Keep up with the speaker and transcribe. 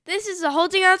This is a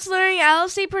Holding Out Learning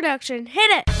LLC production. Hit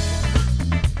it!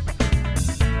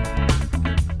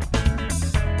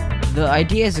 The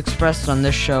ideas expressed on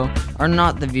this show are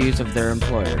not the views of their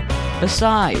employer.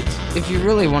 Besides, if you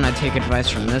really want to take advice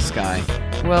from this guy,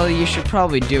 well, you should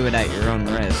probably do it at your own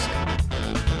risk.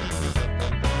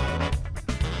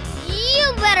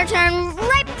 You better turn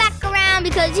right back around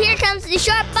because here comes the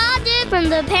sharp ball dude from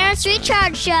the Parents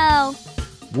Recharge Show.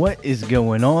 What is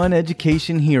going on,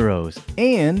 education heroes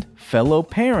and fellow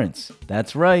parents?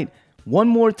 That's right. One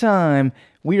more time,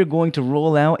 we are going to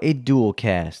roll out a dual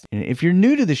cast. And if you're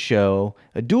new to the show,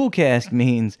 a dual cast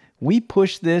means we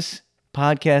push this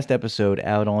podcast episode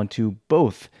out onto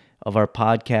both of our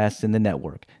podcasts in the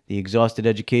network, the Exhausted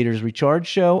Educators Recharge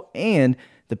Show and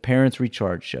the Parents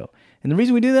Recharge Show. And the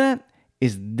reason we do that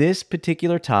is this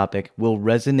particular topic will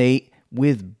resonate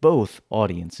with both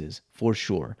audiences for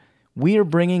sure. We are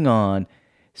bringing on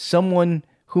someone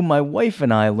who my wife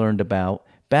and I learned about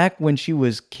back when she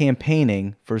was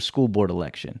campaigning for a school board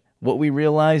election. What we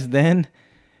realized then,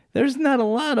 there's not a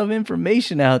lot of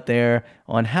information out there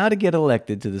on how to get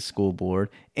elected to the school board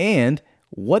and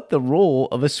what the role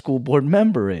of a school board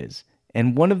member is.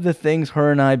 And one of the things her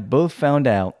and I both found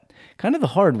out kind of the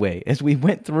hard way as we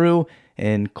went through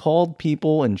and called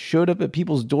people and showed up at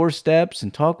people's doorsteps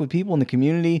and talked with people in the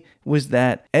community was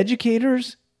that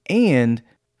educators and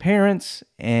parents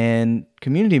and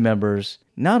community members,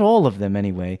 not all of them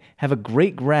anyway, have a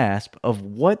great grasp of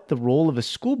what the role of a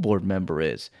school board member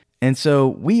is. And so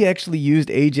we actually used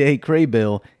AJ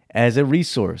Crabill as a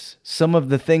resource. Some of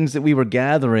the things that we were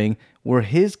gathering were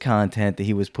his content that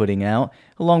he was putting out,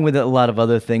 along with a lot of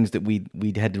other things that we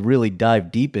had to really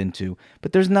dive deep into.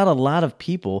 But there's not a lot of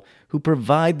people who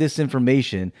provide this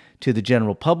information to the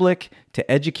general public, to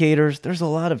educators. There's a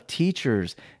lot of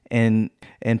teachers and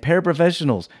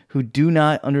paraprofessionals who do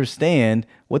not understand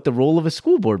what the role of a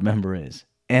school board member is.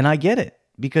 And I get it,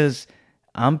 because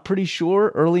I'm pretty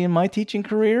sure early in my teaching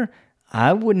career,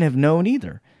 I wouldn't have known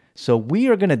either. So we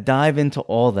are going to dive into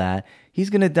all that. He's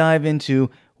going to dive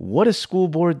into what a school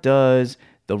board does,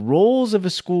 the roles of a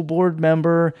school board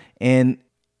member, and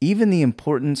even the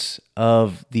importance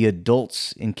of the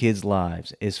adults in kids'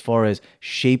 lives as far as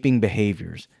shaping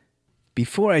behaviors.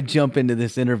 Before I jump into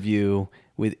this interview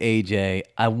with AJ,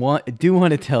 I do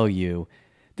want to tell you,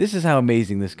 this is how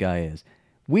amazing this guy is.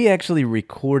 We actually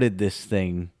recorded this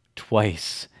thing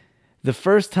twice. The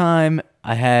first time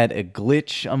I had a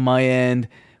glitch on my end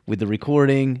with the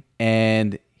recording,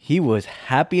 and he was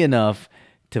happy enough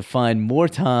to find more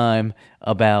time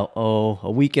about,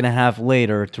 a week and a half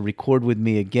later to record with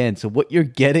me again. So what you're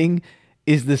getting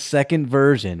is the second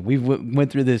version. We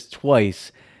went through this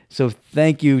twice. So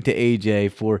thank you to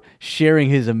AJ for sharing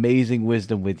his amazing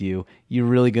wisdom with you. You're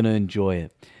really going to enjoy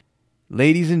it.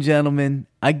 Ladies and gentlemen,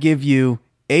 I give you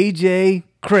AJ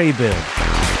Crabill.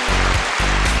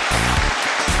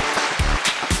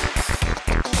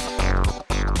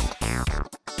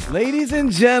 Ladies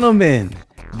and gentlemen,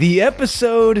 the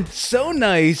episode so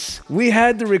nice, we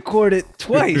had to record it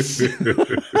twice.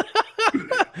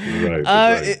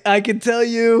 Right. I can tell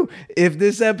you, if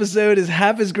this episode is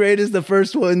half as great as the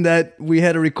first one that we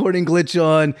had a recording glitch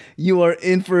on, you are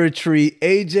in for a treat.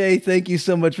 AJ, thank you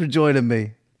so much for joining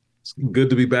me. It's good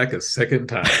to be back a second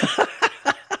time.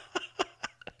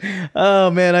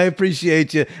 Oh, man, I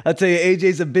appreciate you. I'll tell you,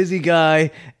 AJ's a busy guy,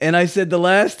 and I said the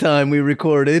last time we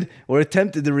recorded, or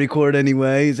attempted to record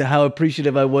anyways, how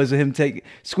appreciative I was of him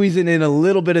squeezing in a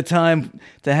little bit of time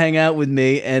to hang out with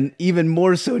me, and even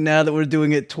more so now that we're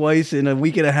doing it twice in a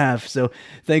week and a half. So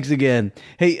thanks again.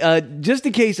 Hey, just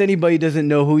in case anybody doesn't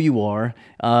know who you are,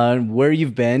 where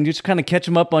you've been, just kind of catch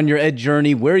them up on your ed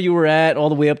journey, where you were at, all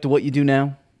the way up to what you do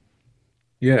now.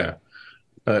 Yeah.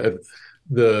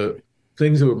 The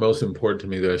things that were most important to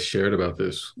me that I shared about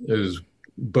this is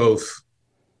both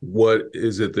what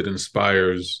is it that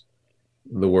inspires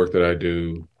the work that I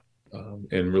do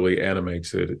and really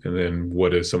animates it, and then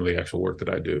what is some of the actual work that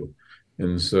I do.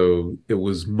 And so it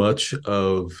was much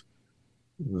of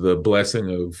the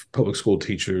blessing of public school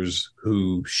teachers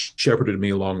who shepherded me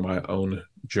along my own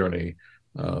journey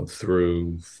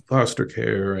through foster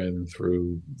care and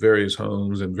through various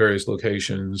homes and various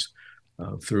locations,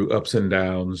 through ups and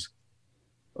downs.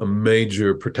 A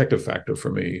major protective factor for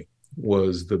me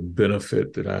was the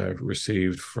benefit that I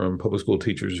received from public school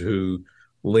teachers who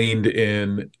leaned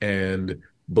in and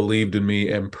believed in me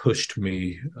and pushed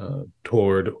me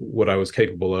toward what I was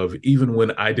capable of, even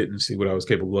when I didn't see what I was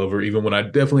capable of, or even when I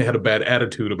definitely had a bad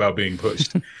attitude about being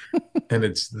pushed. And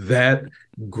it's that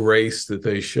grace that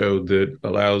they showed that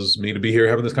allows me to be here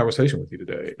having this conversation with you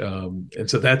today. And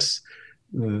so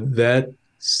that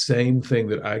same thing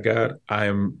that I got, I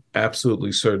am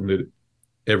absolutely certain that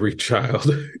every child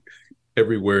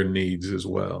everywhere needs as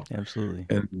well. Absolutely.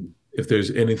 And if there's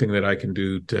anything that I can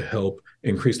do to help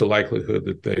increase the likelihood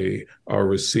that they are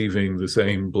receiving the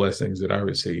same blessings that I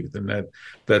received, then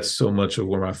that's so much of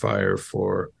where my fire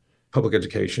for public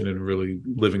education and really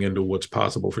living into what's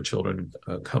possible for children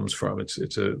comes from.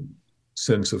 It's a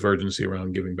sense of urgency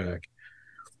around giving back.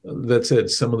 That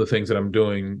said, some of the things that I'm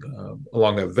doing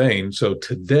along that vein. So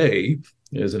today,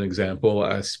 as an example,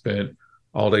 I spent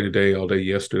all day today, all day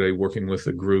yesterday, working with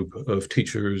a group of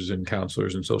teachers and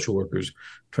counselors and social workers,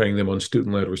 training them on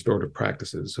student-led restorative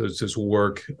practices. So it's this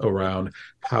work around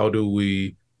how do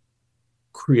we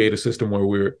create a system where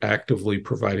we're actively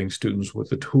providing students with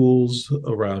the tools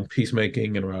around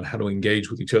peacemaking and around how to engage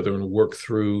with each other and work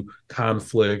through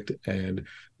conflict and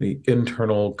the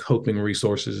internal coping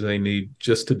resources they need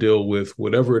just to deal with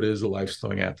whatever it is that life's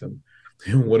throwing at them.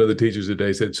 And one of the teachers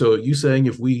today said, "So are you saying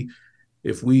if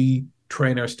we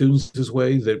train our students this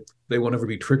way that they won't ever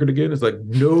be triggered again?" It's like,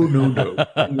 no.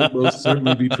 They will most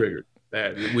certainly be triggered.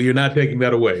 We are not taking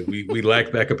that away. We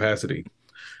lack that capacity.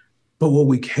 But what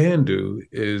we can do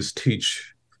is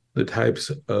teach the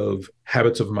types of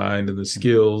habits of mind and the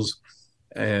skills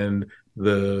and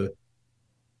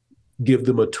give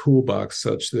them a toolbox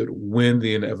such that when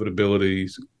the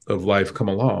inevitabilities of life come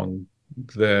along,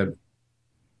 that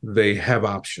they have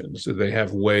options, that they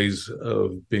have ways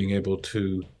of being able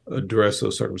to address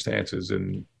those circumstances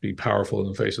and be powerful in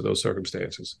the face of those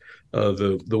circumstances.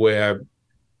 The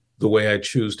way I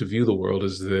choose to view the world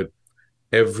is that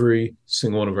every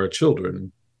single one of our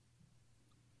children,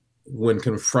 when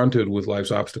confronted with life's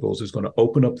obstacles, is going to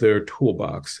open up their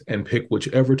toolbox and pick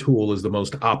whichever tool is the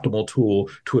most optimal tool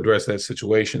to address that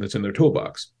situation that's in their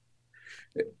toolbox.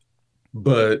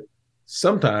 But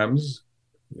sometimes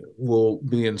we'll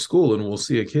be in school and we'll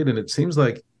see a kid and it seems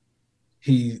like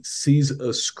he sees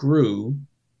a screw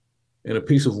in a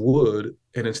piece of wood,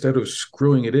 and instead of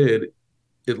screwing it in,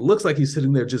 it looks like he's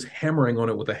sitting there just hammering on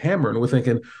it with a hammer. And we're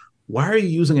thinking, why are you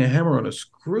using a hammer on a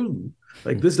screw?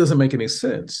 Like, this doesn't make any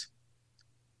sense.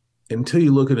 Until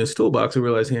you look in his toolbox and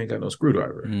realize he ain't got no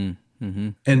screwdriver. Mm-hmm.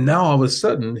 And now all of a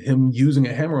sudden, him using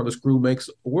a hammer on the screw makes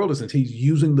a world of sense. He's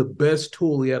using the best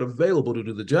tool he had available to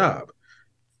do the job.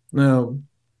 Now,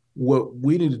 what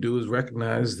we need to do is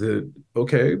recognize that,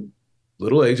 okay,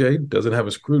 little AJ doesn't have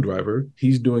a screwdriver.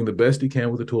 He's doing the best he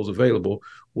can with the tools available.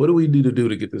 What do we need to do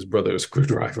to get this brother a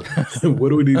screwdriver? What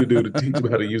do we need to do to teach him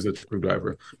how to use a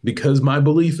screwdriver? Because my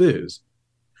belief is,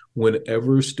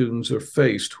 whenever students are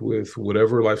faced with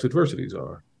whatever life's adversities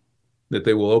are, that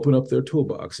they will open up their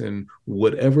toolbox, and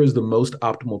whatever is the most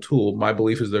optimal tool, my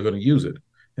belief is they're going to use it.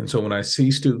 And so when I see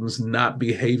students not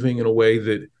behaving in a way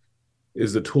that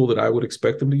is the tool that I would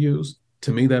expect them to use,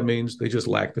 to me, that means they just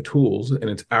lack the tools, and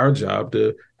it's our job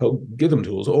to help give them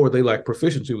tools, or they lack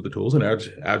proficiency with the tools, and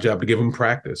our job to give them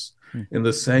practice. In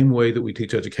the same way that we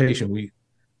teach education,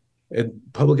 and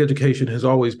public education has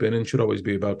always been and should always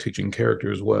be about teaching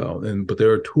character as well. But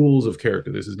there are tools of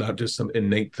character. This is not just some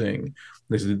innate thing.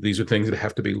 These are things that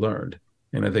have to be learned.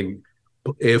 And I think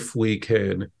if we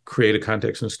can create a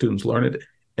context and students learn it,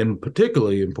 and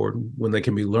particularly important when they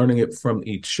can be learning it from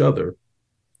each other,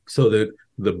 so that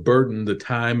the burden, the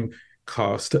time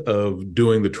cost of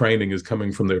doing the training is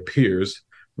coming from their peers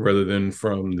rather than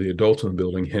from the adults in the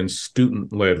building, hence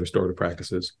student-led restorative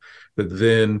practices, that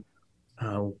then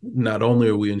not only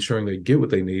are we ensuring they get what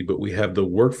they need, but we have the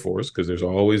workforce, because there's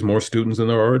always more students than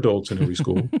there are adults in every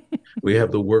school. We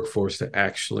have the workforce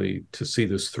to see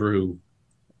this through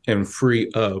and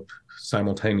free up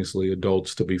simultaneously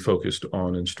adults to be focused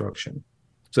on instruction.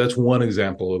 So that's one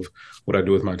example of what I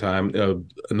do with my time.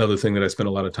 Another thing that I spend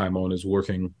a lot of time on is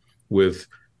working with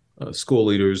school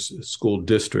leaders, school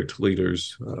district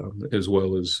leaders, as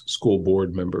well as school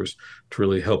board members, to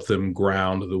really help them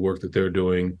ground the work that they're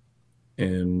doing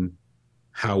in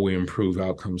how we improve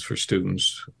outcomes for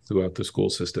students throughout the school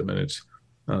system. And it's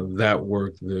that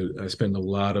work that I spend a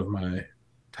lot of my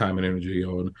time and energy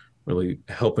on, really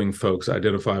helping folks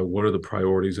identify what are the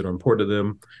priorities that are important to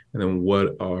them, and then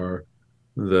what are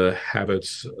the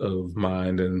habits of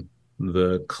mind and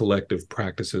the collective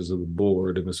practices of the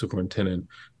board and the superintendent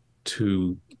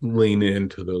to lean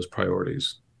into those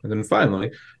priorities. And then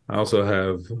finally, I also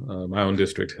have my own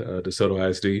district, DeSoto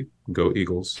ISD, go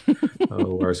Eagles,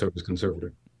 where I serve as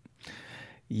conservator.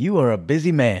 You are a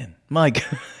busy man, Mike.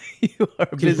 You are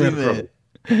a busy man.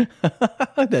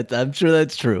 I'm sure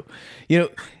that's true.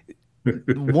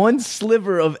 One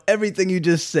sliver of everything you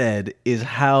just said is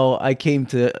how I came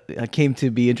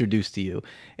to be introduced to you,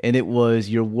 and it was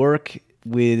your work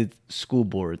with school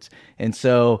boards. And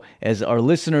so, as our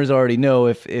listeners already know,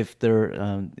 if they're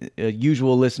a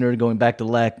usual listener going back to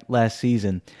last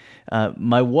season,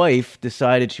 my wife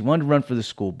decided she wanted to run for the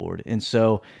school board. And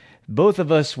so both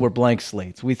of us were blank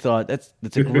slates. We thought that's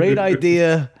a great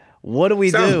idea. What do we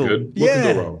Sounds do? good. What could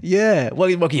go wrong? Yeah. Well,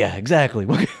 yeah, exactly.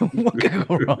 What could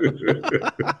go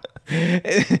wrong?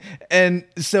 And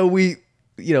so we,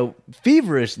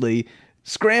 feverishly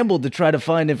scrambled to try to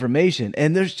find information,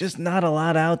 and there's just not a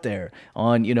lot out there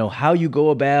on how you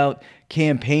go about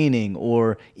campaigning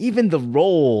or even the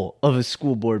role of a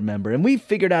school board member. And we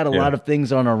figured out a lot of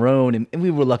things on our own, and we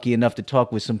were lucky enough to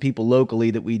talk with some people locally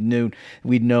that we'd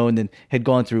known and had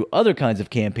gone through other kinds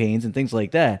of campaigns and things like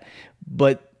that.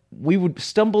 But we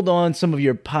stumbled on some of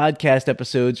your podcast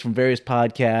episodes from various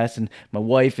podcasts, and my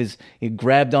wife has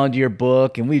grabbed onto your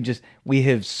book, and we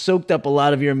have soaked up a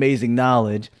lot of your amazing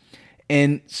knowledge.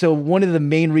 And so one of the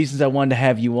main reasons I wanted to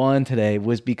have you on today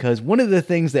was because one of the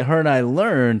things that her and I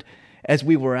learned as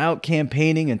we were out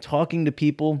campaigning and talking to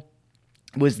people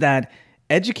was that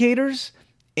educators,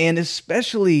 and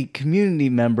especially community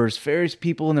members, various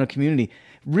people in the community,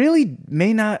 really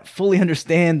may not fully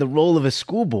understand the role of a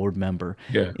school board member.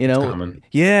 Yeah, it's common.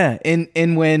 Yeah,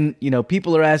 and when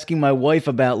people are asking my wife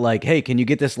about like, hey, can you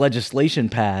get this legislation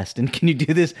passed, and can you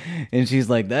do this, and she's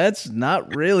like, that's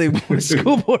not really what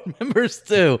school board members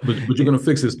do. But you're gonna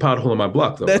fix this pothole in my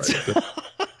block, though. That's right?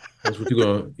 That's what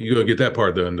you're gonna get that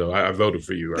part done, though. I voted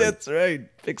for you, right? That's right.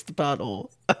 Fix the pothole.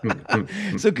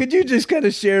 So could you just kind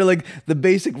of share like the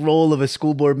basic role of a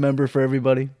school board member for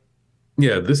everybody?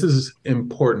 Yeah, this is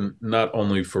important not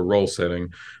only for role setting,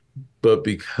 but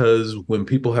because when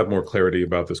people have more clarity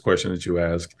about this question that you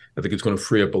ask, I think it's going to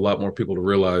free up a lot more people to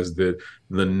realize that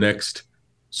the next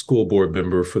school board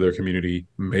member for their community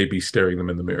may be staring them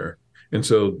in the mirror. And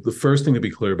so the first thing to be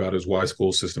clear about is why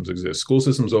school systems exist. School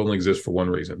systems only exist for one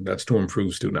reason. That's to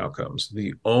improve student outcomes.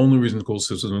 The only reason school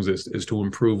systems exist is to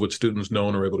improve what students know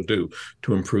and are able to do,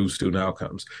 to improve student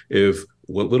outcomes. If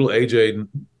what little AJ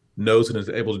knows and is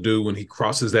able to do when he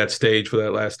crosses that stage for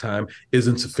that last time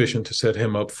isn't sufficient to set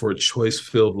him up for a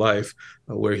choice-filled life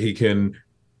where he can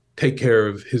take care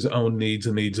of his own needs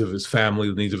and needs of his family,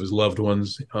 the needs of his loved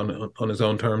ones on his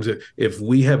own terms. If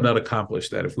we have not accomplished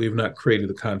that, if we have not created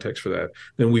the context for that,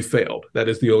 then we failed. That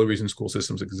is the only reason school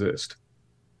systems exist.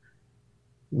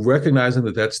 Recognizing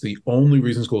that that's the only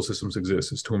reason school systems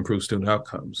exist is to improve student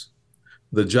outcomes.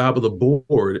 The job of the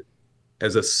board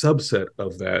as a subset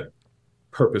of that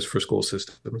purpose for school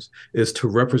systems is to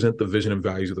represent the vision and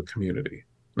values of the community.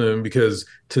 Because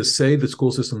to say that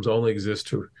school systems only exist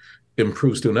to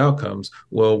improve student outcomes,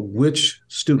 well, which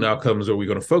student outcomes are we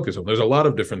going to focus on? There's a lot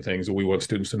of different things that we want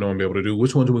students to know and be able to do.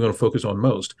 Which ones are we going to focus on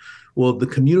most? Well, the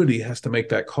community has to make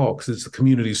that call because it's the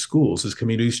community's schools, it's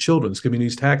community's children, it's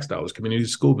community's tax dollars,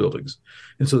 community's school buildings.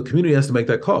 And so the community has to make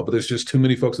that call, but there's just too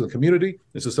many folks in the community.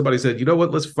 And so somebody said, you know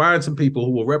what, let's find some people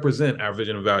who will represent our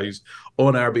vision and values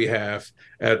on our behalf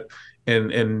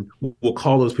and we'll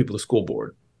call those people the school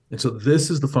board. And so this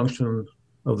is the function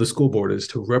of the school board, is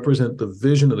to represent the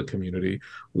vision of the community.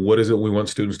 What is it we want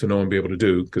students to know and be able to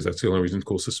do? Because that's the only reason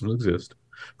school systems exist.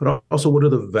 But also, what are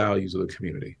the values of the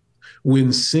community?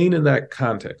 When seen in that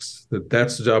context,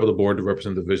 that's the job of the board to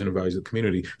represent the vision and values of the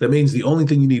community. That means the only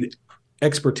thing you need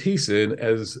expertise in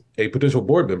as a potential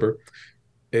board member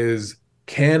is,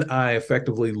 can I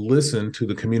effectively listen to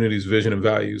the community's vision and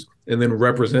values and then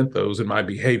represent those in my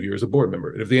behavior as a board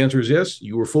member? And if the answer is yes,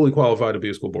 you are fully qualified to be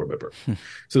a school board member.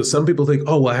 So some people think,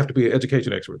 oh, well, I have to be an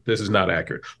education expert. This is not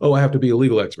accurate. Oh, I have to be a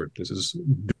legal expert. This is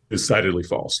decidedly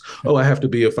false. Oh, I have to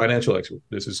be a financial expert.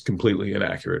 This is completely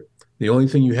inaccurate. The only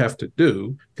thing you have to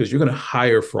do, because you're going to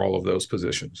hire for all of those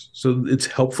positions. So it's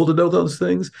helpful to know those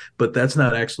things, but that's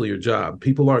not actually your job.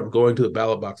 People aren't going to the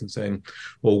ballot box and saying,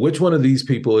 well, which one of these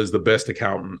people is the best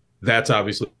accountant? That's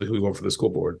obviously who we want for the school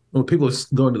board. Well, people are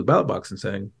going to the ballot box and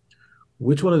saying,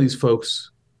 which one of these folks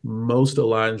most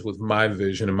aligns with my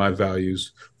vision and my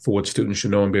values for what students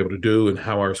should know and be able to do and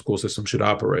how our school system should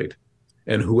operate?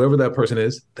 And whoever that person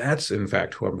is, that's in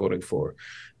fact who I'm voting for.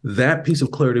 That piece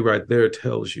of clarity right there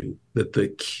tells you that the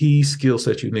key skill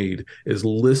set you need is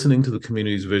listening to the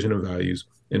community's vision and values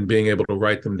and being able to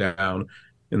write them down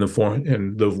in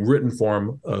the written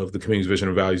form of the community's vision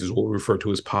and values is what we refer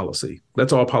to as policy.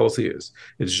 That's all policy is.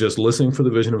 It's just listening for the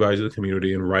vision and values of the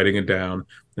community and writing it down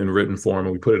in written form.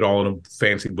 And we put it all in a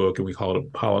fancy book and we call it a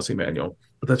policy manual.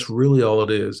 But that's really all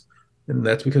it is. And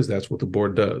that's because that's what the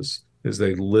board does, is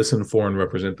they listen for and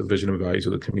represent the vision and values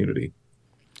of the community.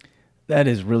 That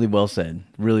is really well said.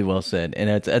 Really well said. And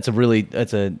that's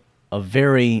a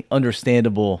very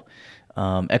understandable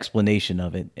explanation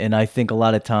of it. And I think a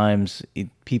lot of times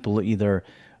people either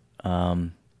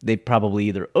they probably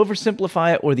either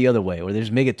oversimplify it or the other way, or they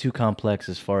just make it too complex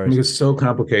as far as It's so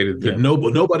complicated that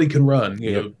Yep. nobody can run.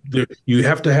 Yep. You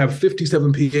have to have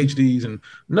 57 PhDs, and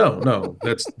no,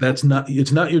 that's not.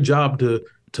 It's not your job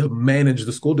to manage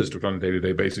the school district on a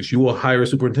day-to-day basis. You will hire a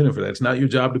superintendent for that. It's not your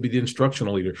job to be the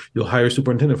instructional leader. You'll hire a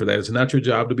superintendent for that. It's not your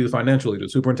job to be the financial leader.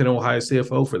 The superintendent will hire a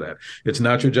CFO for that. It's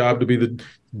not your job to be the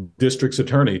district's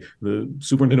attorney. The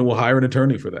superintendent will hire an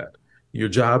attorney for that. Your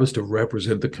job is to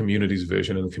represent the community's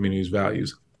vision and the community's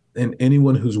values. And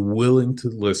anyone who's willing to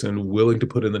listen, willing to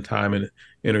put in the time and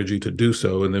energy to do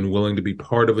so, and then willing to be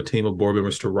part of a team of board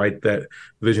members to write that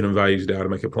vision and values down and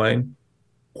make it plain,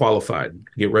 qualified.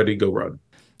 Get ready, go run.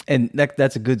 And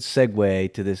that's a good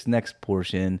segue to this next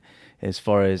portion as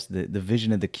far as the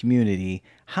vision of the community.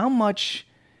 How much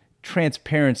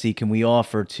transparency can we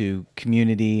offer to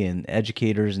community and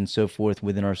educators and so forth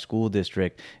within our school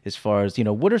district as far as,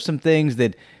 what are some things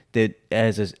that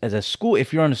as a school,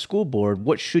 if you're on a school board,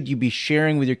 what should you be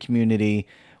sharing with your community?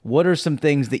 What are some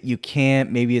things that you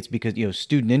can't? Maybe it's because,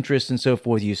 student interest and so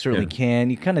forth, you certainly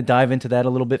can. You kind of dive into that a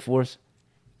little bit for us?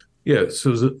 Yeah,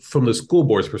 so from the school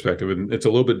board's perspective, and it's a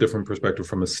little bit different perspective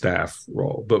from a staff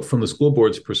role, but from the school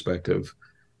board's perspective,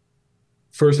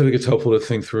 first, I think it's helpful to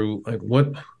think through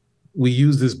what we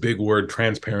use this big word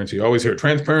transparency. You always hear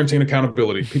transparency and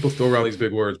accountability. People throw around these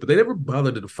big words, but they never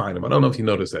bother to define them. I don't know if you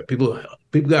noticed that. People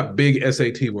got big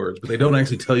SAT words, but they don't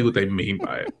actually tell you what they mean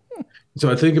by it. So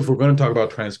I think if we're going to talk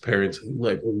about transparency,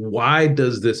 why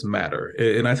does this matter?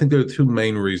 And I think there are two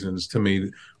main reasons to me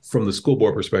from the school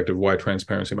board perspective why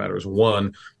transparency matters.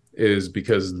 One is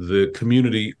because the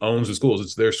community owns the schools.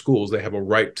 It's their schools. They have a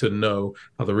right to know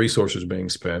how the resources are being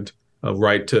spent, a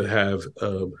right to have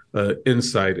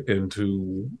insight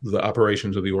into the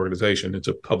operations of the organization. It's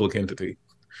a public entity.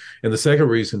 And the second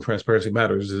reason transparency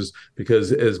matters is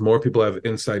because as more people have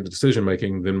insight into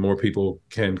decision-making, then more people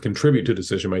can contribute to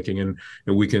decision-making, and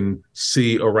we can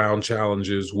see around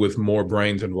challenges with more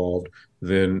brains involved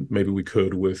than maybe we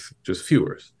could with just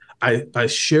fewer. I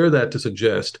share that to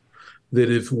suggest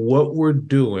that if what we're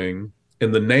doing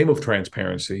in the name of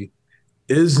transparency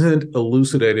isn't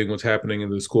elucidating what's happening in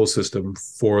the school system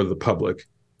for the public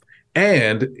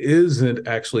and isn't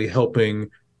actually helping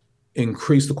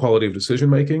increase the quality of decision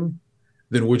making,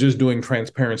 then we're just doing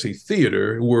transparency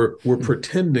theater. We're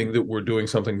pretending that we're doing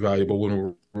something valuable when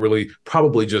we're really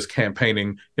probably just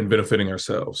campaigning and benefiting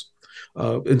ourselves.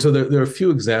 And so there are a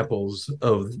few examples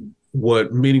of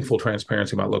what meaningful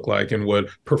transparency might look like and what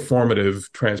performative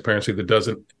transparency that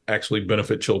doesn't actually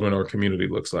benefit children or community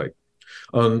looks like.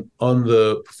 On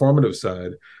the performative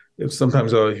side,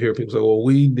 sometimes I'll hear people say, well,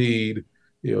 we need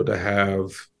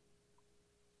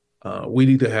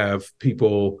to have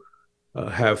people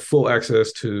have full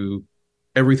access to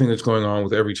everything that's going on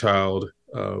with every child.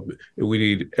 We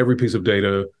need every piece of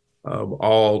data,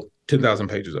 all 10,000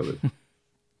 pages of it.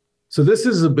 So this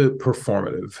is a bit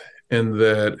performative in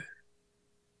that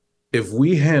if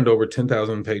we hand over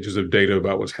 10,000 pages of data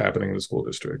about what's happening in the school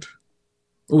district,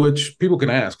 which people can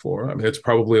ask for, I mean, it's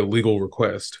probably a legal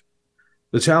request.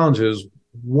 The challenge is,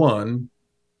 one,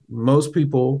 most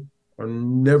people are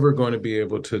never going to be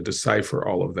able to decipher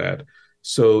all of that.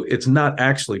 So it's not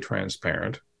actually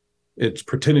transparent. It's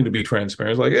pretending to be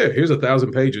transparent. It's like, yeah, here's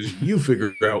 1,000 pages. You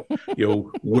figure out,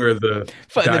 where the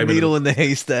find the needle in the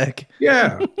haystack.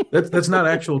 Yeah, that's not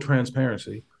actual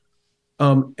transparency.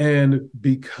 And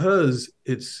because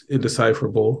it's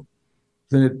indecipherable,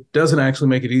 then it doesn't actually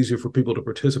make it easier for people to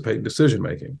participate in decision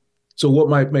making. So what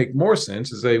might make more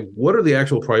sense is say, what are the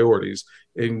actual priorities,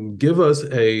 and give us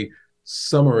a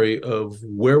summary of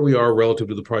where we are relative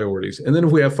to the priorities. And then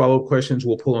if we have follow-up questions,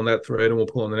 we'll pull on that thread, and we'll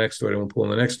pull on the next thread, and we'll pull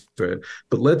on the next thread.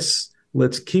 But let's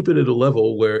keep it at a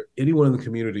level where anyone in the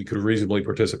community could reasonably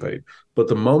participate. But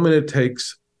the moment it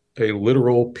takes a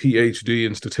literal PhD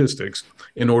in statistics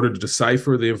in order to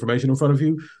decipher the information in front of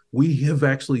you, we have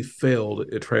actually failed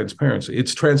at transparency.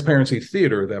 It's transparency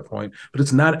theater at that point, but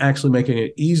it's not actually making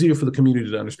it easier for the community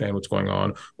to understand what's going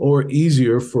on or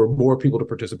easier for more people to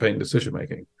participate in decision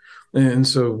making. And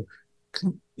so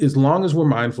as long as we're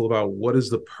mindful about what is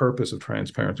the purpose of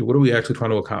transparency, what are we actually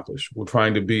trying to accomplish? We're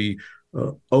trying to be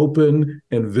open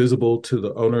and visible to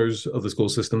the owners of the school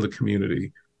system, the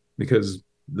community, because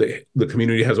the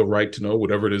community has a right to know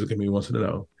whatever it is the community wants to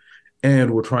know.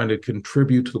 And we're trying to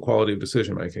contribute to the quality of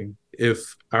decision making.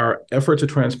 If our efforts at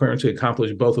transparency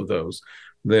accomplish both of those,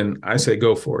 then I say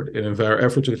go for it. And if our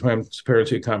efforts at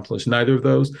transparency accomplish neither of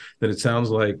those, then it sounds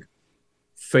like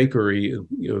fakery,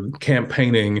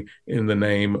 campaigning in the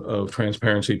name of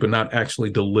transparency, but not actually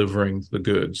delivering the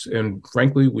goods. And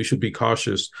frankly, we should be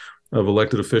cautious of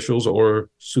elected officials or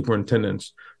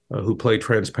superintendents who play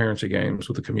transparency games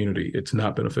with the community. It's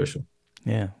not beneficial.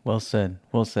 Yeah, well said.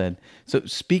 Well said. So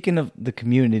speaking of the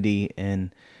community,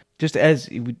 and just as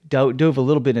we dove a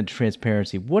little bit into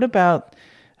transparency, what about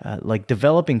like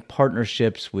developing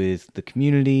partnerships with the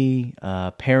community,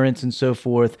 parents, and so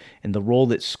forth, and the role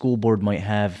that school board might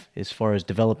have as far as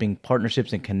developing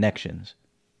partnerships and connections?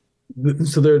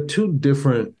 So there are two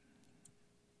different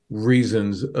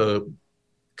reasons a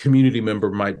community member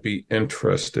might be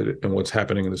interested in what's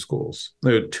happening in the schools.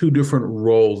 There are two different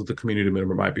roles that the community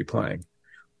member might be playing.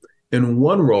 In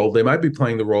one role, they might be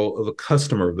playing the role of a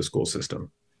customer of the school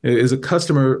system. As a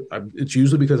customer, it's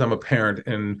usually because I'm a parent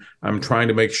and I'm trying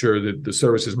to make sure that the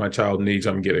services my child needs,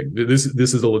 I'm getting. This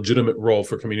is a legitimate role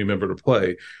for a community member to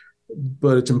play.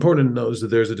 But it's important to note that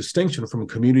there's a distinction from a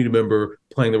community member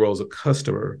playing the role as a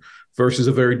customer versus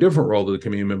a very different role that a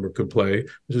community member could play,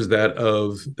 which is that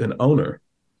of an owner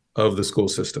of the school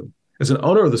system. As an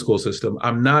owner of the school system,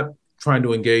 I'm not trying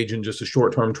to engage in just a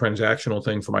short-term transactional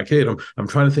thing for my kid. I'm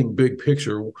trying to think big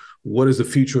picture. What does the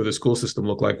future of the school system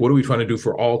look like? What are we trying to do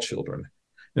for all children?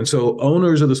 And so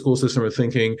owners of the school system are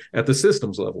thinking at the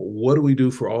systems level, what do we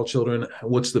do for all children?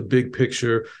 What's the big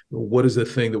picture? What is the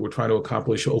thing that we're trying to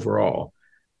accomplish overall?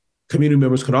 Community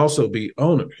members can also be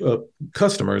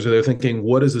customers, and they're thinking,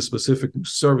 what is the specific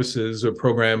services or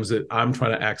programs that I'm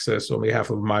trying to access on behalf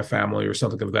of my family or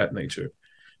something of that nature?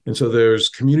 And so there's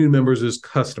community members as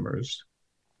customers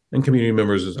and community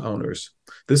members as owners.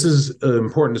 This is an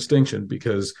important distinction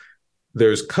because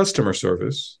there's customer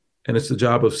service, and it's the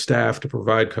job of staff to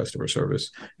provide customer service.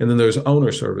 And then there's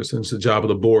owner service, and it's the job of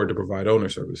the board to provide owner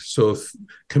service. So if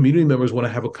community members want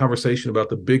to have a conversation about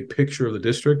the big picture of the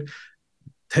district,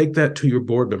 take that to your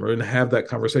board member and have that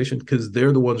conversation, because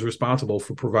they're the ones responsible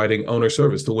for providing owner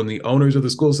service. So when the owners of the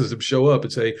school system show up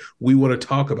and say, we want to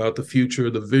talk about the future,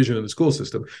 the vision of the school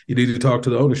system, you need to talk to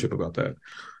the ownership about that.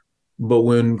 But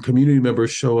when community members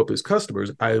show up as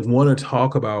customers, I want to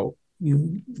talk about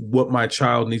what my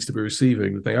child needs to be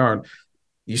receiving that they aren't.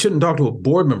 You shouldn't talk to a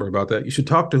board member about that. You should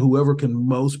talk to whoever can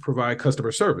most provide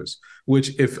customer service,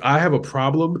 which if I have a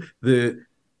problem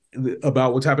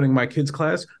about what's happening in my kid's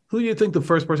class, who do you think the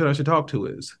first person I should talk to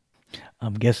is?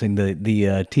 I'm guessing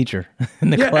the teacher in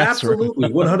the classroom. Absolutely,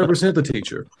 100% the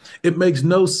teacher. It makes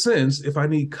no sense if I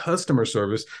need customer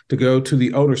service to go to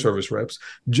the owner service reps.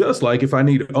 Just like if I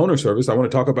need owner service, I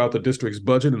want to talk about the district's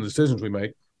budget and the decisions we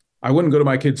make. I wouldn't go to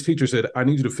my kid's teacher and said, I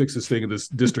need you to fix this thing in this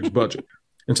district's budget.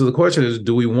 And so the question is,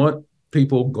 do we want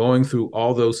people going through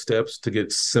all those steps to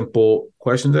get simple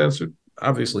questions answered?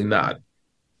 Obviously not.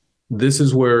 This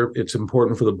is where it's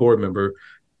important for the board member,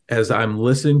 as I'm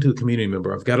listening to the community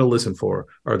member, I've got to listen for,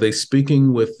 are they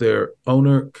speaking with their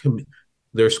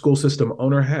their school system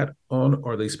owner hat on,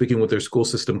 or are they speaking with their school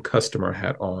system customer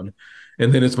hat on?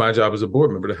 And then it's my job as a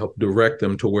board member to help direct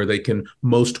them to where they can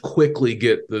most quickly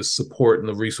get the support and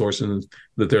the resources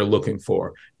that they're looking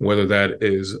for, whether that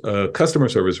is a customer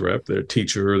service rep, their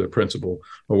teacher or their principal,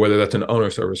 or whether that's an owner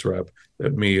service rep,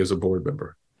 that me as a board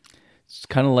member. It's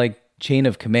kind of like chain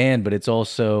of command, but it's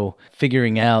also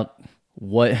figuring out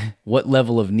what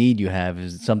level of need you have.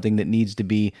 Is it something that needs to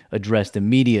be addressed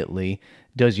immediately?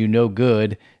 Does you no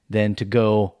good than to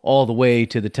go all the way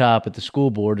to the top at the school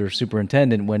board or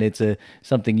superintendent when it's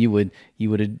something you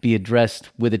would be addressed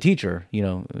with a teacher,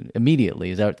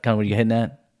 immediately. Is that kind of what you're hitting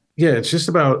at? Yeah, it's just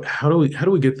about how do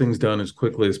we get things done as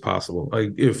quickly as possible.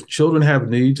 Like if children have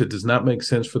needs, it does not make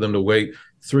sense for them to wait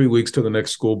 3 weeks to the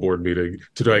next school board meeting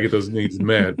to try to get those needs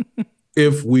met.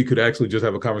 If we could actually just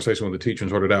have a conversation with the teacher and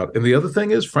sort it out. And the other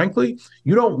thing is, frankly,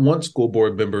 you don't want school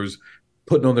board members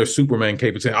putting on their Superman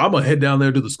cape and saying, I'm going to head down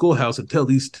there to the schoolhouse and tell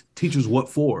these teachers what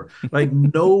for. Like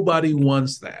nobody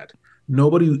wants that.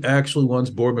 Nobody actually wants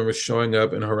board members showing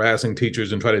up and harassing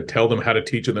teachers and try to tell them how to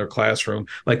teach in their classroom.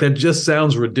 Like that just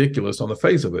sounds ridiculous on the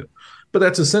face of it. But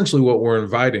that's essentially what we're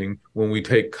inviting when we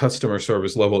take customer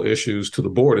service level issues to the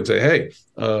board and say, hey,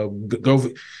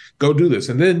 go do this.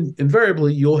 And then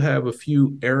invariably you'll have a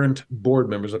few errant board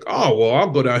members like, oh, well, I'll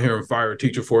go down here and fire a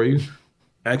teacher for you.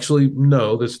 Actually,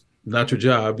 no, that's not your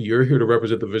job. You're here to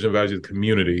represent the vision and values of the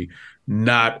community,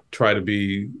 not try to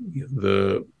be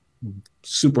the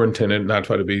superintendent, not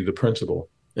try to be the principal.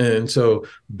 And so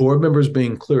board members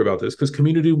being clear about this, because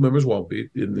community members won't be,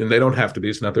 and they don't have to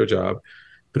be, it's not their job,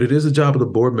 but it is a job of the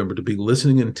board member to be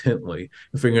listening intently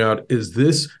and figuring out, is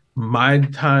this my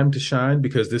time to shine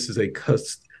because this is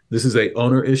a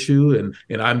owner issue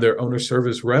and I'm their owner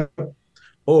service rep?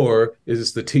 Or is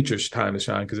this the teacher's time to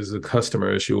shine because it's a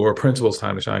customer issue, or a principal's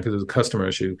time to shine because it's a customer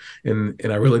issue? And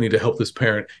I really need to help this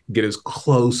parent get as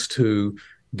close to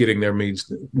getting their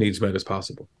needs met as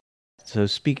possible. So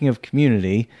speaking of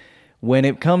community, when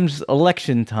it comes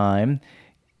election time,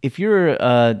 if you're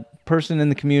a person in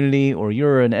the community or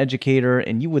you're an educator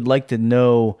and you would like to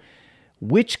know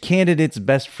which candidate's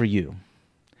best for you,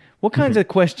 what kinds of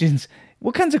questions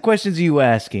are you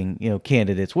asking,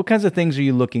 candidates? What kinds of things are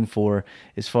you looking for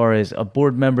as far as a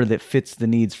board member that fits the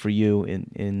needs for you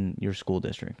in your school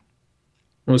district?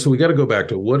 Well, so we got to go back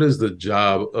to what is the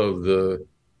job of the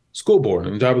school board?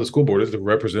 And the job of the school board is to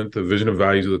represent the vision and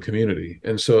values of the community.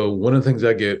 And so one of the things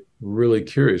I get really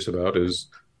curious about is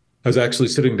I was actually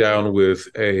sitting down with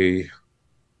a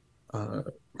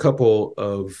couple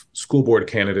of school board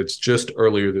candidates just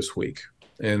earlier this week,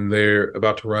 and they're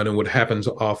about to run. And what happens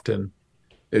often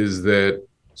is that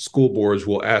school boards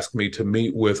will ask me to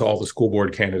meet with all the school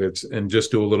board candidates and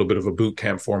just do a little bit of a boot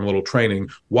camp for them, a little training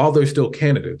while they're still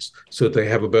candidates so that they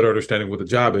have a better understanding of what the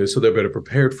job is, so they're better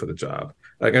prepared for the job.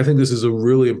 Like, I think this is a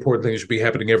really important thing that should be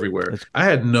happening everywhere. I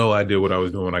had no idea what I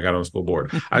was doing when I got on the school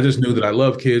board. I just knew that I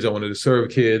love kids. I wanted to serve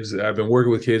kids. I've been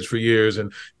working with kids for years,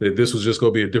 and that this was just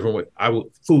going to be a different way.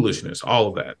 Foolishness, all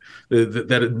of that.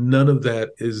 That none of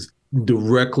that is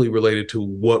directly related to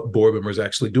what board members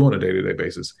actually do on a day-to-day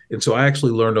basis. And so I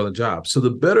actually learned on the job. So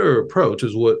the better approach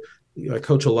is what I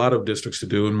coach a lot of districts to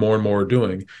do, and more are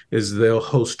doing, is they'll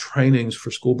host trainings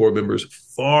for school board members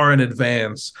far in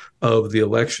advance of the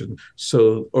election.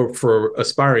 So, or for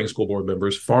aspiring school board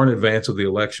members, far in advance of the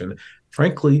election,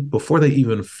 frankly, before they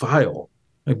even file.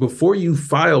 Like, before you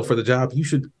file for the job, you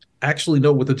should actually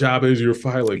know what the job is you're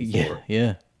filing for.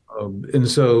 Yeah. And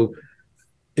so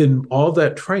in all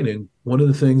that training, one of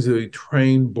the things that we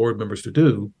train board members to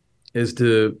do is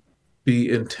to be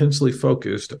intensely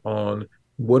focused on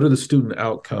what are the student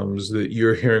outcomes that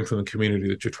you're hearing from the community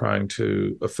that you're trying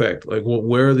to affect. Like,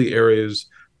 where are the areas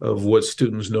of what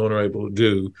students know and are able to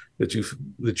do that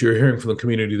you're hearing from the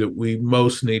community that we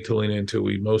most need to lean into,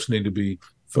 we most need to be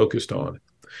focused on.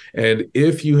 And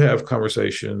if you have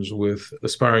conversations with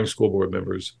aspiring school board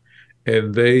members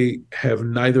and they have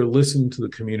neither listened to the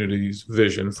community's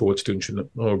vision for what students should know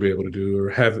or be able to do, or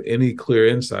have any clear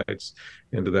insights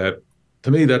into that,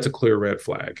 to me, that's a clear red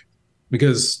flag,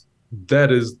 because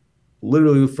that is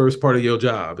literally the first part of your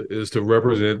job, is to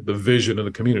represent the vision of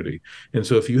the community. And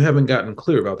so if you haven't gotten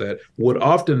clear about that, what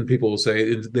often people will say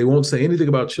is they won't say anything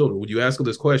about children. When you ask them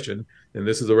this question, and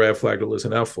this is a red flag to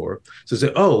listen out for, so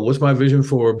say, oh, what's my vision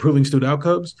for improving student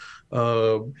outcomes?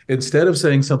 Instead of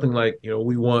saying something like,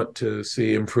 we want to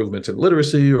see improvements in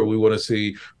literacy, or we want to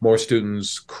see more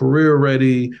students career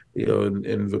ready,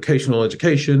 in vocational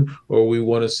education, or we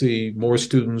want to see more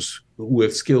students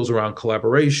with skills around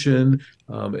collaboration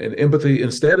and empathy,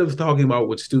 instead of talking about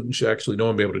what students should actually know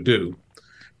and be able to do,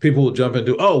 people will jump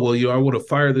into, oh, well, I want to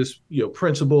fire this,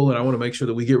 principal, and I want to make sure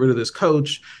that we get rid of this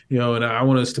coach, and I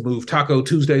want us to move Taco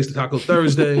Tuesdays to Taco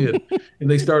Thursday. And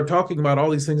they start talking about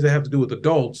all these things that have to do with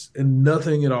adults and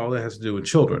nothing at all that has to do with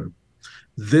children.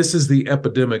 This is the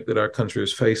epidemic that our country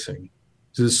is facing.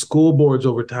 The school boards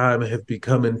over time have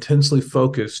become intensely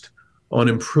focused on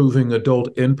improving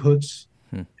adult inputs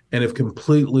and have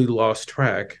completely lost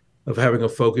track of having a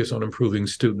focus on improving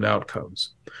student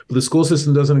outcomes. But the school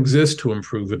system doesn't exist to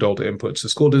improve adult inputs. The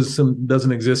school system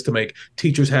doesn't exist to make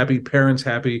teachers happy, parents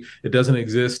happy. It doesn't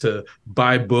exist to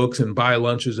buy books and buy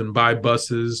lunches and buy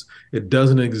buses. It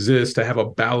doesn't exist to have a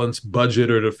balanced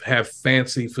budget or to have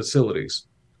fancy facilities.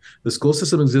 The school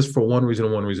system exists for one reason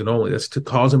and one reason only. That's to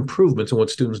cause improvements in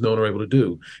what students know and are able to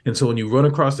do. And so when you run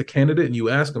across a candidate and you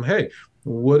ask them, hey,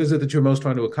 what is it that you're most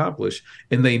trying to accomplish?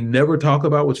 And they never talk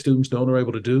about what students know and are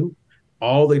able to do.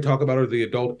 All they talk about are the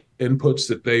adult inputs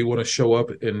that they want to show up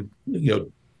and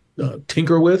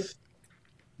tinker with.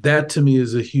 That, to me,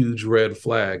 is a huge red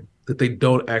flag, that they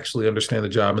don't actually understand the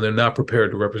job and they're not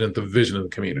prepared to represent the vision of the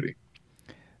community.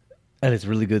 That is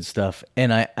really good stuff.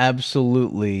 And I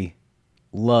absolutely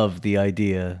love the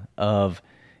idea of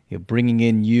bringing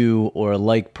in you or a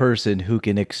like person who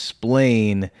can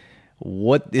explain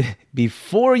what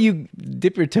before you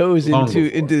dip your toes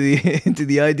into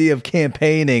the idea of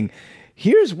campaigning.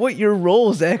 Here's what your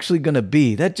role is actually going to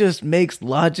be. That just makes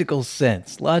logical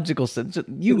sense.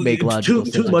 You make logical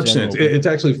sense. Too much sense. It's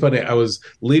actually funny. I was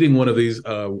leading one of these.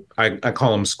 I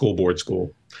call them school board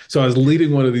school. So I was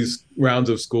leading one of these rounds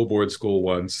of school board school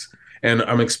once, and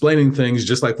I'm explaining things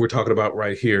just like we're talking about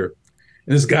right here.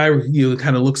 And this guy,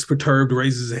 kind of looks perturbed,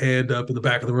 raises his hand up in the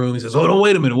back of the room. He says, "Oh, no,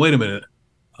 wait a minute.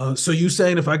 So you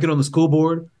saying if I get on the school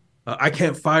board, I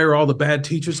can't fire all the bad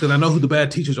teachers because I know who the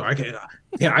bad teachers are.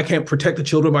 I can't protect the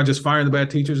children by just firing the bad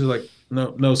teachers. It's like,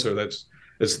 no, sir,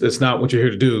 that's not what you're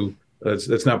here to do.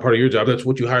 That's not part of your job. That's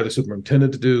what you hire the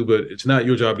superintendent to do, but it's not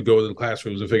your job to go into the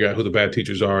classrooms and figure out who the bad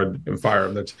teachers are and fire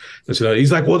them.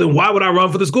 He's like, well, then why would I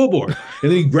run for the school board? And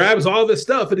then he grabs all this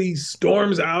stuff and he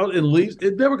storms out and leaves.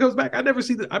 It never comes back. I've never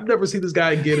seen this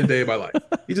guy again a day in my life.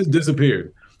 He just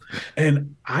disappeared.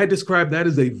 And I describe that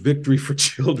as a victory for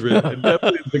children and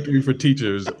definitely a victory for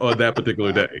teachers on that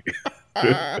particular day.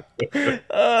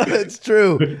 That's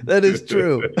true. That is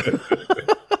true.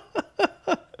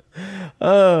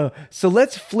 So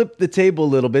let's flip the table a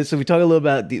little bit. So we talk a little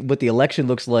about what the election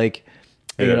looks like,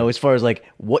 as far as like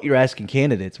what you're asking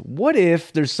candidates. What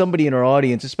if there's somebody in our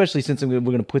audience, especially since we're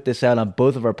going to put this out on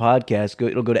both of our podcasts,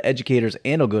 it'll go to educators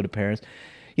and it'll go to parents.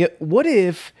 Yeah, what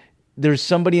if there's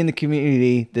somebody in the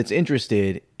community that's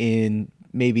interested in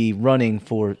maybe running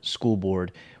for school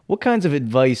board? What kinds of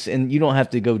advice, and you don't have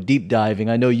to go deep diving.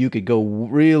 I know you could go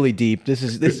really deep. This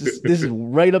is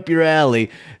right up your alley.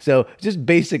 So just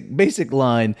basic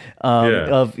line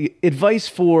of advice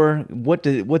for what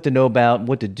to know about,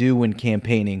 what to do when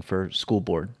campaigning for school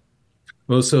board.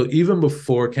 Well, so even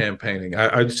before campaigning,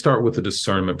 I start with the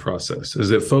discernment process. Is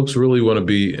that folks really want to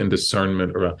be in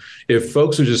discernment around? If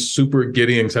folks are just super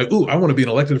giddy and say, "Ooh, I want to be an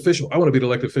elected official. I want to be an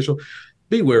elected official,"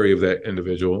 be wary of that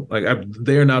individual.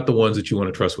 They're not the ones that you want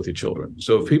to trust with your children.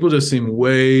 So if people just seem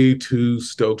way too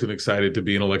stoked and excited to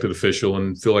be an elected official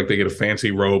and feel like they get a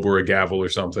fancy robe or a gavel or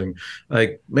something,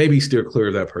 maybe steer clear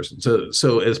of that person.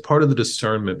 So as part of the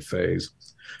discernment phase,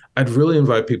 I'd really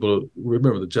invite people to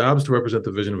remember the job is to represent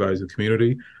the vision and values of the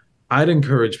community. I'd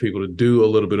encourage people to do a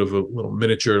little bit of a little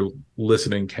miniature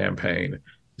listening campaign.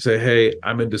 Say, hey,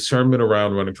 I'm in discernment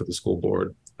around running for the school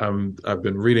board. I've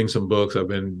been reading some books. I've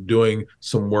been doing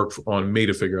some work on me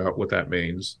to figure out what that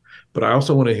means. But I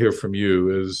also want to hear from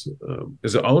you as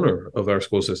an owner of our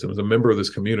school system, as a member of this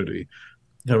community.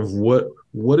 Kind of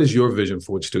what is your vision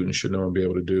for what students should know and be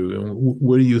able to do? And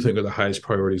what do you think are the highest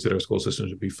priorities that our school system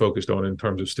should be focused on in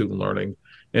terms of student learning?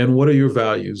 And what are your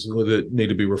values that need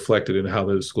to be reflected in how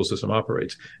the school system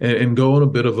operates? And go on a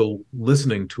bit of a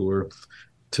listening tour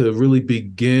to really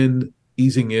begin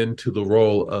easing into the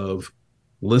role of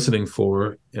listening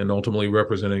for and ultimately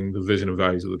representing the vision and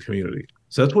values of the community.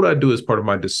 So that's what I do as part of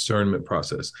my discernment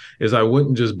process. Is I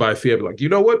wouldn't just by fiat be like, you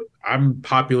know what, I'm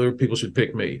popular, people should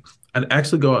pick me. And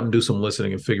actually go out and do some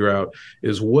listening and figure out,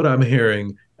 is what I'm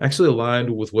hearing actually aligned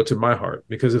with what's in my heart?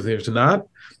 Because if there's not,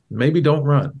 maybe don't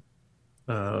run.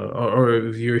 Or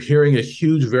if you're hearing a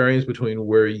huge variance between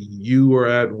where you are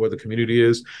at and where the community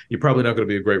is, you're probably not going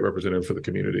to be a great representative for the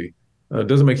community. It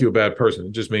doesn't make you a bad person.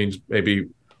 It just means maybe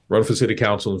run for city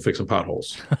council and fix some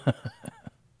potholes.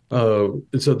 So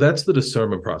that's the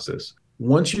discernment process.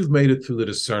 Once you've made it through the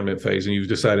discernment phase and you've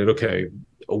decided, okay,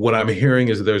 what I'm hearing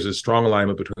is that there's a strong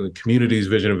alignment between the community's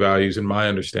vision and values and my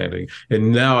understanding.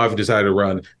 And now I've decided to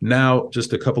run. Now,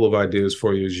 just a couple of ideas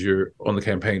for you as you're on the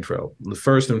campaign trail. The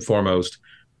first and foremost,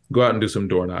 go out and do some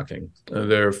door knocking.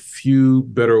 There are few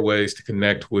better ways to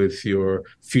connect with your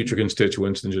future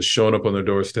constituents than just showing up on their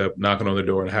doorstep, knocking on their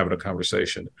door, and having a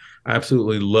conversation. I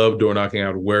absolutely love door knocking. I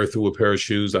would wear through a pair of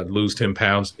shoes. I'd lose 10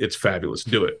 pounds. It's fabulous.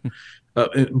 Do it.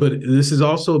 But this is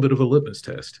also a bit of a litmus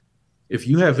test. If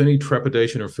you have any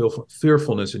trepidation or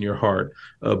fearfulness in your heart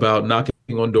about knocking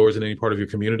on doors in any part of your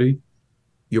community,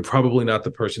 you're probably not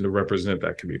the person to represent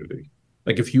that community.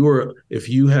 Like if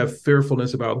you have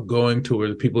fearfulness about going to where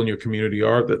the people in your community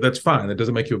are, that's fine. That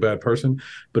doesn't make you a bad person,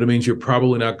 but it means you're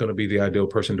probably not going to be the ideal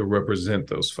person to represent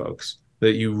those folks.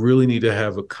 That you really need to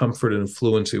have a comfort and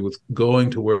fluency with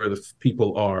going to where the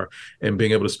people are and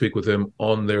being able to speak with them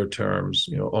on their terms,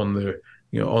 on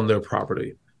their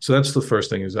property. So that's the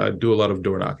first thing, is I do a lot of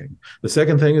door knocking. The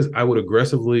second thing is I would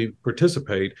aggressively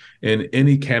participate in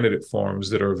any candidate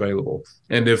forums that are available.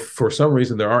 And if for some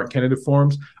reason there aren't candidate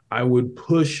forums, I would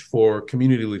push for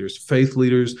community leaders, faith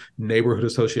leaders, neighborhood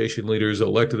association leaders,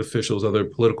 elected officials, other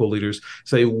political leaders,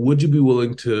 say, would you be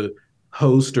willing to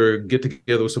host or get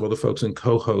together with some other folks and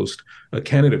co-host a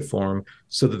candidate forum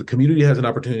so that the community has an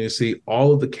opportunity to see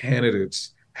all of the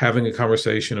candidates having a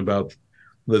conversation about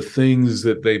the things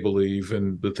that they believe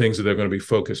and the things that they're going to be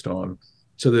focused on,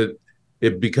 so that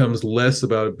it becomes less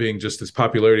about it being just this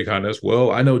popularity contest.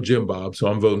 Well, I know Jim Bob, so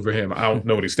I'm voting for him. I don't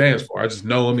know what he stands for. I just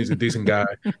know him. He's a decent guy,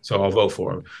 so I'll vote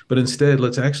for him. But instead,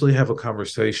 let's actually have a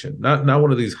conversation, not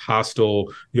one of these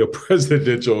hostile,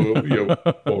 presidential,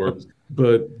 forums,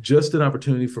 but just an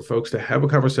opportunity for folks to have a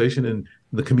conversation and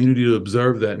the community to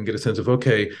observe that and get a sense of,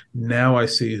 okay, now I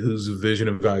see whose vision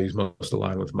and values most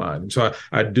align with mine. And so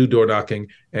I do door knocking,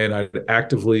 and I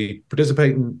actively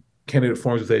participate in candidate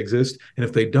forums if they exist. And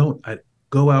if they don't, I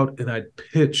go out and I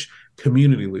pitch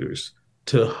community leaders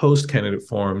to host candidate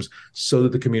forums so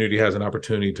that the community has an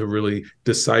opportunity to really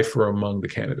decipher among the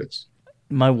candidates.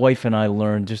 My wife and I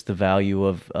learned just the value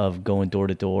of going door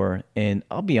to door. And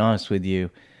I'll be honest with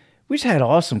you, we just had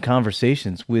awesome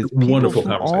conversations with people Wonderful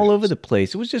from conversations. all over the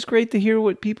place. It was just great to hear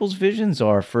what people's visions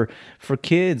are for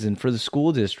kids and for the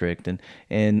school district.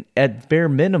 And at bare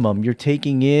minimum, you're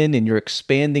taking in and you're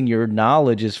expanding your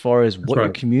knowledge as far as what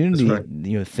your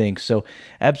community thinks. So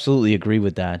absolutely agree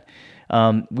with that.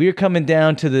 We're coming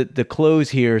down to the close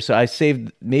here, so I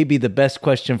saved maybe the best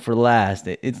question for last.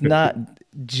 It's not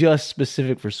just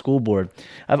specific for school board.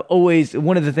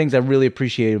 One of the things I really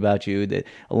appreciate about you that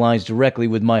aligns directly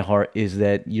with my heart is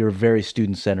that you're very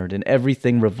student-centered and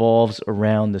everything revolves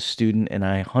around the student, and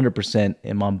I 100%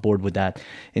 am on board with that.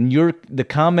 And the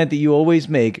comment that you always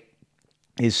make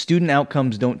is student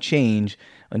outcomes don't change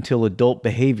until adult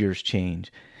behaviors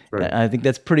change. Right. I think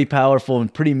that's pretty powerful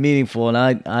and pretty meaningful, and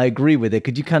I agree with it.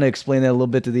 Could you kind of explain that a little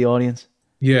bit to the audience?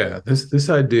 Yeah, this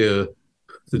idea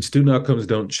that student outcomes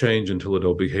don't change until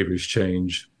adult behaviors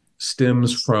change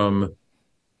stems from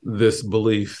this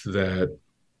belief that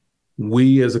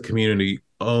we as a community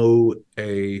owe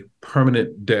a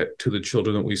permanent debt to the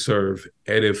children that we serve.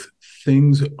 And if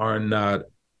things are not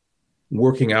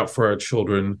working out for our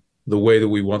children the way that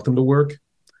we want them to work,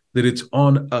 that it's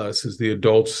on us as the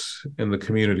adults in the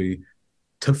community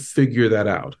to figure that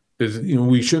out.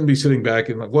 We shouldn't be sitting back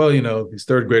and like, well, these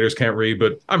third graders can't read,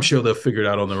 but I'm sure they'll figure it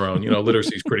out on their own.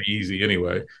 Literacy is pretty easy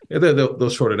anyway.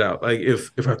 They'll sort it out. Like if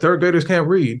our third graders can't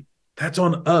read, that's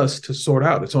on us to sort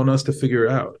out. It's on us to figure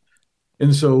it out.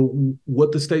 And so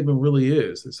what the statement really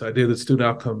is, this idea that student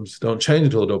outcomes don't change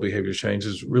until adult behaviors change,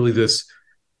 is really this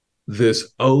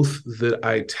oath that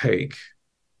I take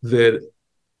that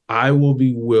I will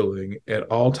be willing at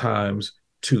all times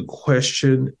to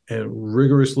question and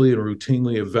rigorously and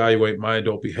routinely evaluate my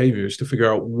adult behaviors to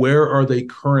figure out where are they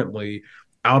currently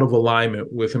out of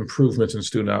alignment with improvements in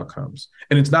student outcomes.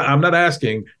 And I'm not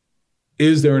asking,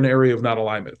 is there an area of not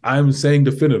alignment? I'm saying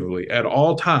definitively at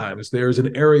all times, there's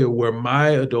an area where my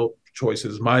adult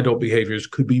choices, my adult behaviors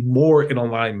could be more in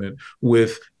alignment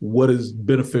with what is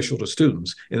beneficial to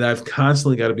students. And I've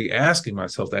constantly got to be asking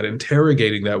myself that,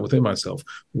 interrogating that within myself.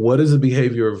 What is the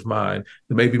behavior of mine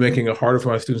that may be making it harder for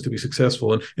my students to be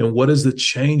successful? And what is the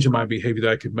change in my behavior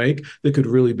that I could make that could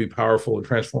really be powerful and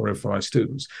transformative for my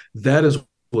students? That is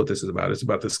what this is about. It's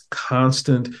about this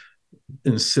constant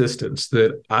insistence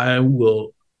that I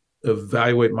will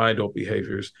evaluate my adult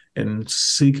behaviors and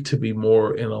seek to be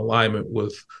more in alignment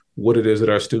with what it is that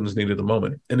our students need at the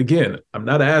moment. And again, I'm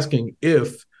not asking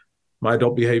if my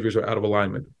adult behaviors are out of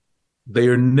alignment. They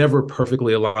are never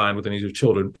perfectly aligned with the needs of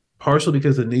children, partially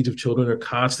because the needs of children are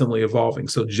constantly evolving.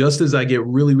 So just as I get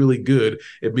really, really good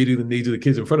at meeting the needs of the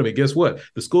kids in front of me, guess what?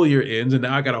 The school year ends and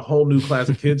now I got a whole new class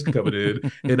of kids coming in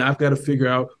and I've got to figure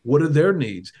out what are their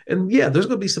needs. And yeah, there's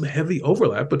going to be some heavy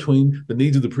overlap between the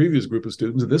needs of the previous group of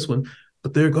students and this one,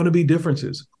 but there are going to be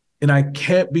differences. And I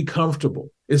can't be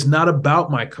comfortable. It's not about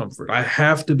my comfort. I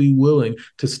have to be willing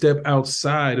to step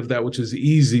outside of that which is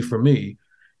easy for me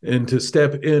and to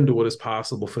step into what is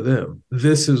possible for them.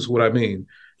 This is what I mean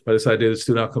by this idea that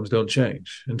student outcomes don't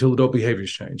change until adult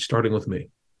behaviors change, starting with me.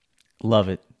 Love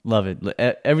it. Love it.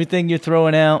 Everything you're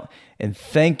throwing out, and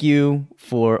thank you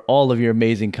for all of your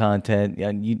amazing content.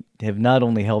 And you have not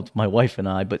only helped my wife and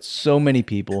I, but so many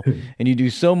people, and you do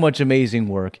so much amazing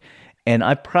work. And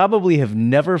I probably have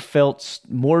never felt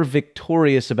more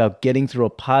victorious about getting through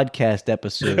a podcast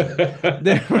episode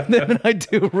than I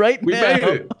do right now. Made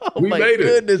it. Oh my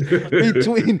goodness.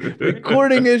 Between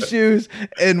recording issues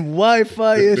and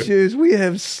Wi-Fi issues, we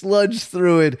have sludged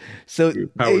through it. So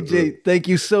AJ, thank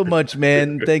you so much,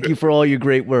 man. Thank you for all your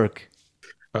great work.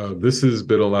 This has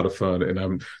been a lot of fun, and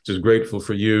I'm just grateful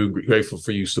for you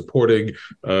supporting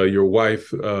your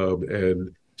wife,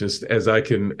 and just as I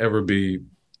can ever be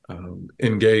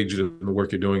engaged in the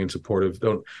work you're doing and supportive,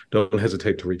 don't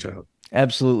hesitate to reach out.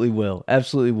 Absolutely will.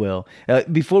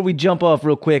 Before we jump off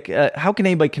real quick, how can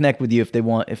anybody connect with you if they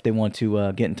want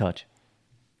to get in touch?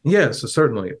 Yeah, so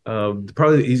certainly.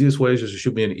 Probably the easiest way is just to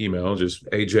shoot me an email, just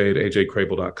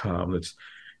aj@ajcrabill.com. That's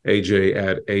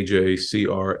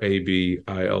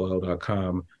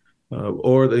aj@ajcrabill.com.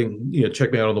 Or they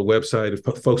check me out on the website. If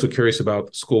folks are curious about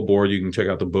the school board, you can check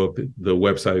out the book. The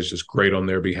website is just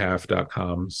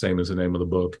greatontheirbehalf.com, same as the name of the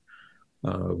book.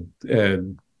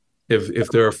 And if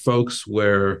there are folks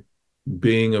where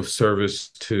being of service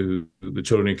to the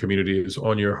children community is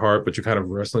on your heart, but you're kind of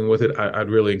wrestling with it, I'd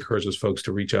really encourage those folks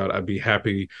to reach out. I'd be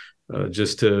happy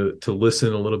just to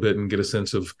listen a little bit and get a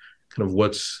sense of kind of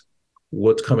what's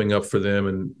what's coming up for them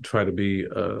and try to be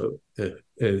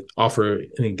offer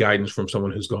any guidance from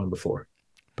someone who's gone before.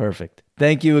 Perfect.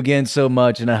 Thank you again so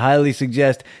much, and I highly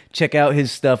suggest check out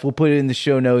his stuff. We'll put it in the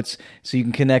show notes so you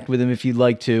can connect with him if you'd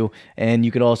like to, and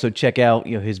you could also check out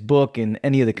his book and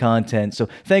any of the content. So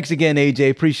thanks again, AJ.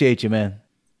 Appreciate you, man.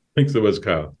 Thanks so much,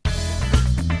 Kyle.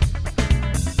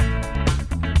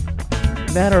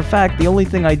 Matter of fact, the only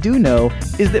thing I do know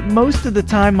is that most of the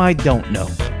time I don't know.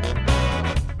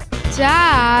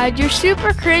 Dad, you're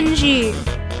super cringy.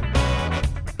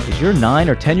 Is your 9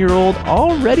 or 10-year-old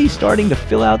already starting to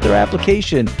fill out their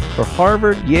application for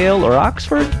Harvard, Yale, or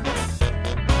Oxford?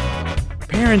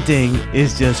 Parenting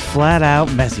is just flat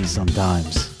out messy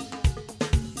sometimes.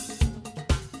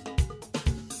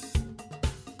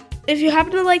 If you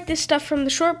happen to like this stuff from the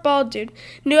Short Bald Dude,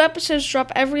 new episodes drop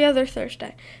every other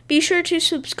Thursday. Be sure to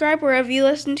subscribe wherever you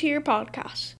listen to your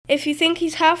podcasts. If you think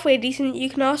he's halfway decent, you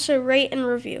can also rate and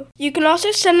review. You can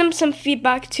also send him some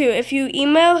feedback too if you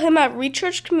email him at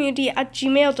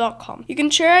rechargecommunity@gmail.com. You can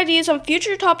share ideas on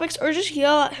future topics or just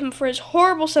yell at him for his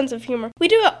horrible sense of humor. We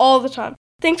do it all the time.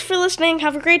 Thanks for listening.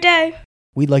 Have a great day.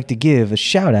 We'd like to give a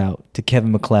shout out to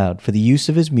Kevin MacLeod for the use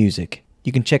of his music.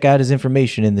 You can check out his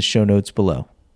information in the show notes below.